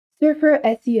Surfer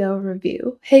SEO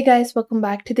review. Hey guys, welcome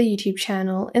back to the YouTube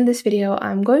channel. In this video,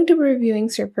 I'm going to be reviewing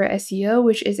Surfer SEO,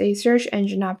 which is a search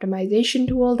engine optimization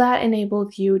tool that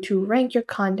enables you to rank your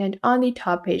content on the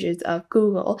top pages of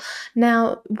Google.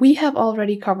 Now, we have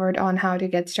already covered on how to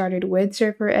get started with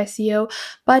Surfer SEO,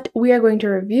 but we are going to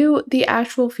review the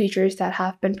actual features that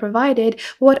have been provided.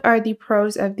 What are the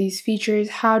pros of these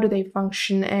features? How do they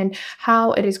function? And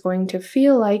how it is going to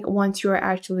feel like once you are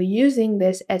actually using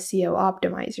this SEO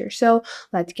optimizer. So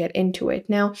let's get into it.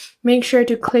 Now, make sure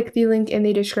to click the link in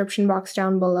the description box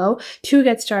down below to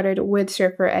get started with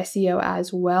Surfer SEO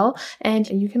as well. And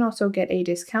you can also get a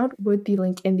discount with the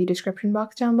link in the description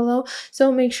box down below.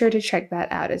 So make sure to check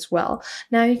that out as well.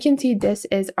 Now you can see this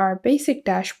is our basic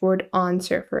dashboard on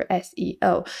Surfer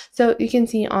SEO. So you can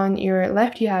see on your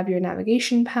left, you have your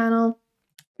navigation panel.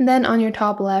 Then on your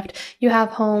top left, you have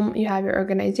home, you have your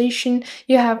organization,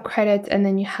 you have credits, and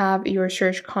then you have your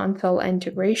search console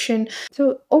integration.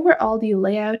 So overall, the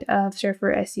layout of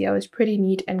Surfer SEO is pretty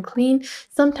neat and clean.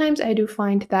 Sometimes I do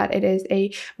find that it is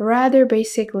a rather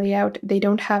basic layout. They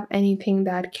don't have anything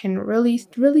that can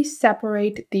really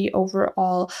separate the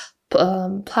overall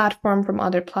platform from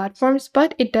other platforms,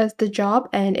 but it does the job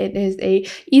and it is a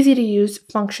easy to use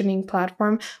functioning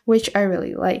platform, which I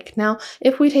really like. Now,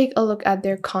 if we take a look at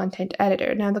their content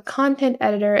editor, now the content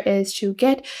editor is to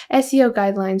get SEO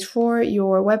guidelines for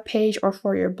your web page or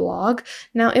for your blog.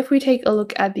 Now, if we take a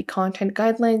look at the content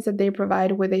guidelines that they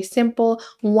provide with a simple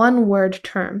one-word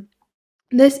term,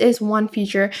 this is one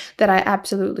feature that I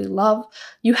absolutely love.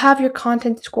 You have your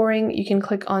content scoring. You can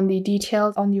click on the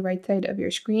details on the right side of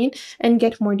your screen and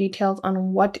get more details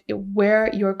on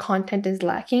where your content is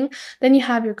lacking. Then you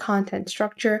have your content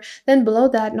structure. Then below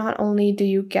that, not only do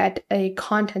you get a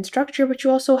content structure, but you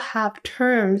also have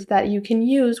terms that you can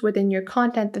use within your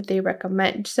content that they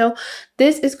recommend. So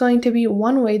this is going to be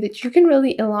one way that you can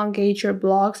really elongate your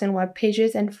blogs and web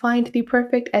pages and find the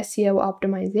perfect SEO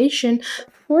optimization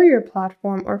for your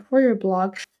platform or for your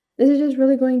blog. This is just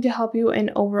really going to help you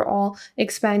in overall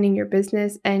expanding your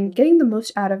business and getting the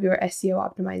most out of your SEO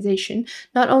optimization.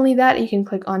 Not only that, you can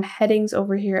click on headings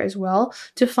over here as well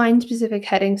to find specific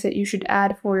headings that you should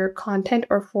add for your content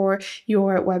or for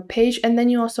your web page. And then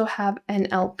you also have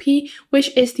NLP,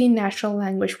 which is the natural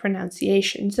language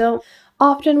pronunciation. So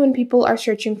often when people are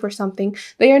searching for something,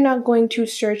 they are not going to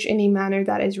search in a manner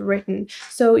that is written.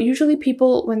 So usually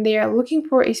people, when they are looking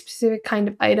for a specific kind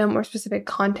of item or specific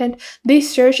content, they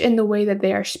search in the way that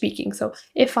they are speaking. So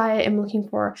if I am looking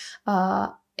for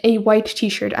a white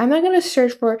t-shirt, I'm not going to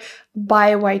search for buy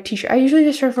a white t-shirt. I usually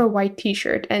just search for white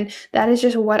t-shirt, and that is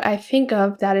just what I think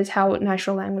of. That is how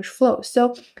natural language flows.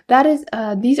 So that is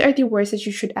these are the words that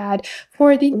you should add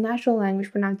for the natural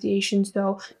language pronunciation,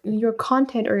 so your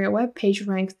content or your web page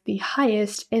ranks the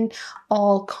highest in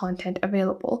all content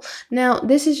available. Now,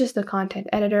 this is just the content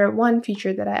editor, one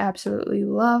feature that I absolutely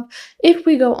love. If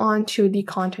we go on to the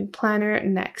content planner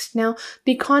next, now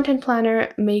the content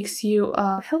planner makes you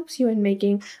helps you in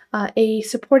making a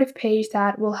supportive page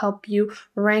that will help you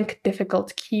rank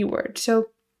difficult keywords. So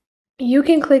you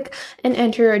can click and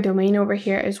enter your domain over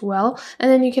here as well, and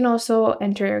then you can also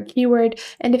enter a keyword.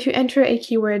 And if you enter a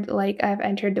keyword like I've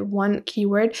entered the one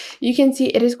keyword, you can see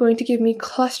it is going to give me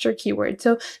cluster keywords.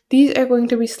 So these are going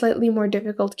to be slightly more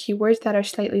difficult keywords that are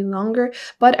slightly longer,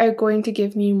 but are going to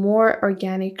give me more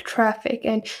organic traffic,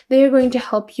 and they are going to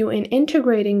help you in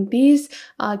integrating these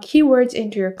keywords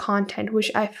into your content, which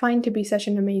I find to be such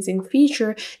an amazing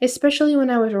feature, especially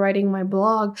when I was writing my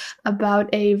blog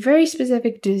about a very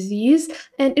specific disease.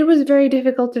 And it was very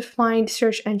difficult to find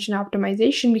search engine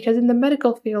optimization because in the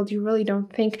medical field, you really don't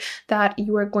think that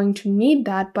you are going to need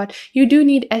that, but you do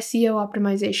need SEO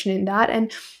optimization in that.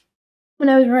 And when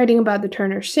I was writing about the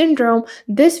Turner syndrome,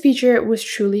 this feature was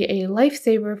truly a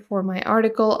lifesaver for my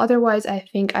article. Otherwise, I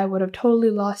think I would have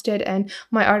totally lost it and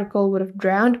my article would have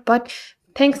drowned. But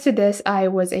thanks to this, I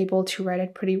was able to write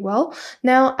it pretty well.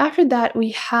 Now, after that, we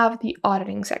have the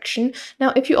auditing section.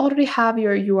 Now, if you already have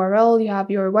your URL, you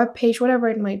have your web page, whatever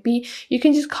it might be, you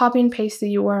can just copy and paste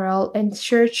the URL and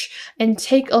search and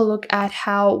take a look at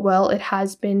how well it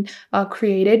has been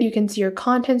created. You can see your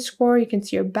content score, you can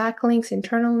see your backlinks,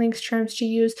 internal links, terms to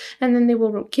use, and then they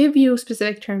will give you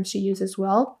specific terms to use as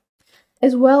well.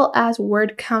 as well as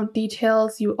word count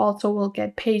details. You also will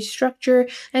get page structure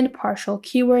and partial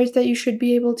keywords that you should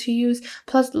be able to use,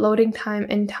 plus loading time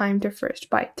and time to first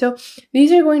byte. So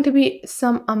these are going to be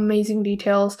some amazing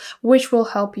details which will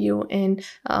help you in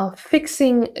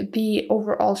fixing the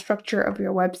overall structure of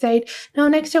your website. Now,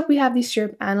 next up, we have the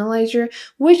SERP Analyzer,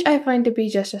 which I find to be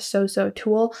just a so-so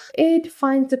tool. It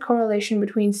finds the correlation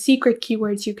between secret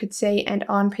keywords, you could say, and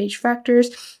on-page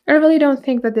factors. I really don't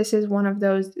think that this is one of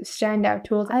those standout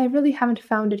tools. I really haven't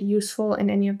found it useful in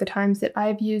any of the times that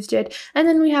I've used it. And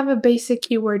then we have a basic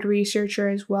keyword researcher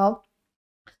as well.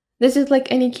 This is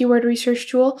like any keyword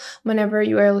research tool. Whenever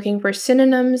you are looking for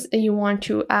synonyms, you want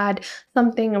to add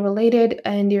something related,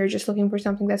 and you're just looking for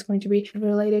something that's going to be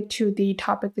related to the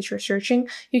topic that you're searching,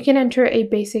 you can enter a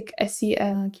basic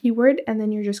SEO keyword, and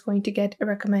then you're just going to get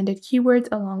recommended keywords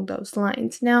along those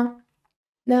lines. Now,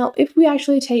 if we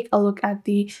actually take a look at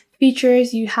the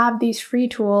features, you have these free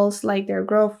tools like their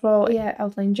Growth Flow, AI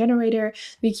Outline Generator,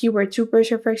 the Keyword Super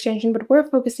Surfer extension, but we're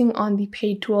focusing on the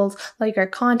paid tools like our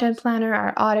Content Planner,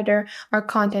 our Auditor, our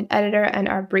Content Editor, and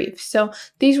our Brief. So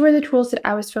these were the tools that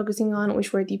I was focusing on,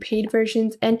 which were the paid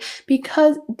versions. And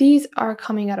because these are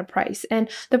coming at a price, and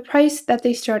the price that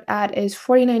they start at is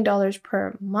 $49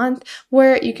 per month,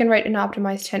 where you can write and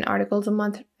optimize 10 articles a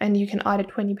month and you can audit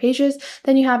 20 pages.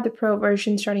 Then you have the Pro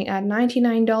version starting at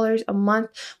 $99 a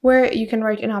month, where you can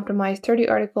write and optimize 30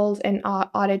 articles and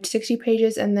audit 60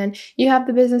 pages. And then you have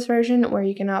the business version where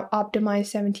you can optimize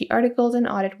 70 articles and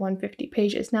audit 150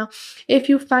 pages. Now, if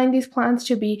you find these plans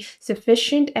to be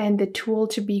sufficient and the tool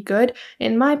to be good,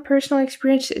 in my personal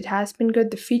experience, it has been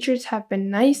good. The features have been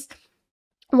nice.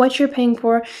 What you're paying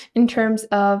for in terms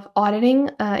of auditing,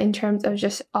 in terms of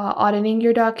just auditing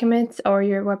your documents or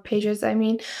your web pages,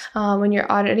 when you're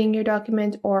auditing your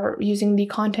document or using the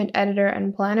content editor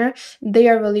and planner, they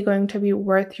are really going to be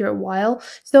worth your while.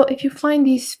 So if you find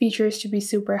these features to be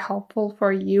super helpful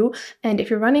for you, and if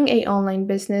you're running an online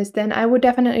business, then I would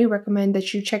definitely recommend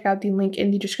that you check out the link in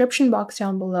the description box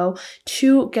down below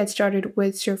to get started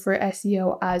with Surfer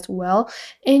SEO as well.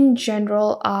 In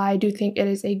general, I do think it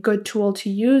is a good tool to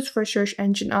use for search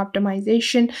engine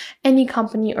optimization. Any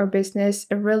company or business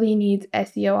really needs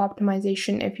SEO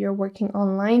optimization if you're working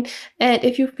online. And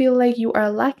if you feel like you are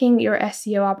lacking your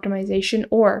SEO optimization,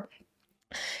 or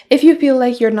if you feel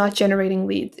like you're not generating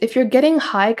leads, if you're getting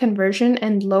high conversion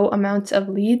and low amounts of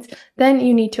leads, then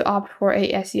you need to opt for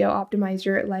a SEO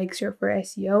optimizer like Surfer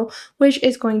SEO, which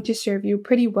is going to serve you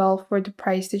pretty well for the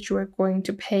price that you are going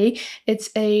to pay. It's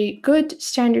a good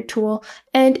standard tool,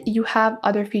 and you have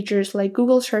other features like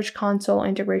Google Search Console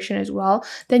integration as well.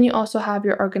 Then you also have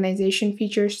your organization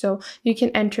features, so you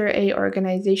can enter a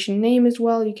organization name as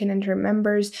well. You can enter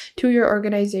members to your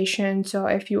organization. So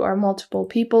if you are multiple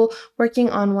people working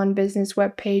on one business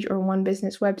web page or one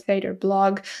business website or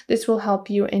blog, this will help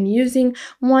you in using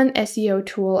one SEO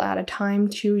tool at a time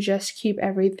to just keep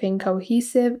everything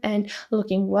cohesive and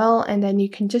looking well. And then you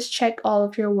can just check all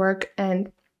of your work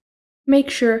and make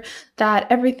sure that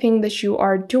everything that you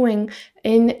are doing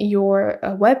in your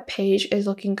web page is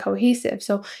looking cohesive.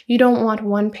 So you don't want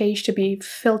one page to be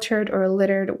filtered or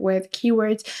littered with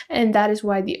keywords, and that is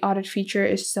why the audit feature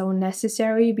is so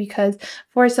necessary, because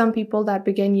for some people that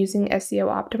begin using SEO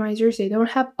optimizers, they don't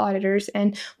have auditors,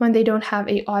 and when they don't have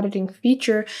a auditing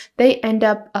feature, they end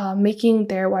up making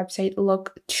their website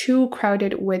look too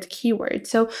crowded with keywords.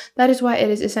 So that is why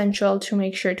it is essential to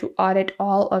make sure to audit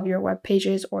all of your web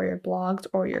pages or your blogs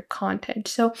or your content.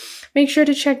 So make sure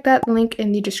to check that link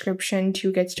in the description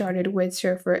to get started with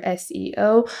Surfer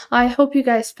SEO. I hope you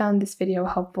guys found this video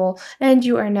helpful and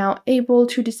you are now able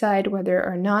to decide whether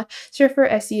or not Surfer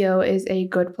SEO is a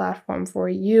good platform for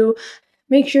you.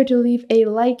 Make sure to leave a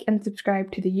like and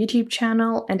subscribe to the YouTube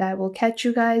channel, and I will catch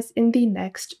you guys in the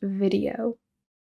next video.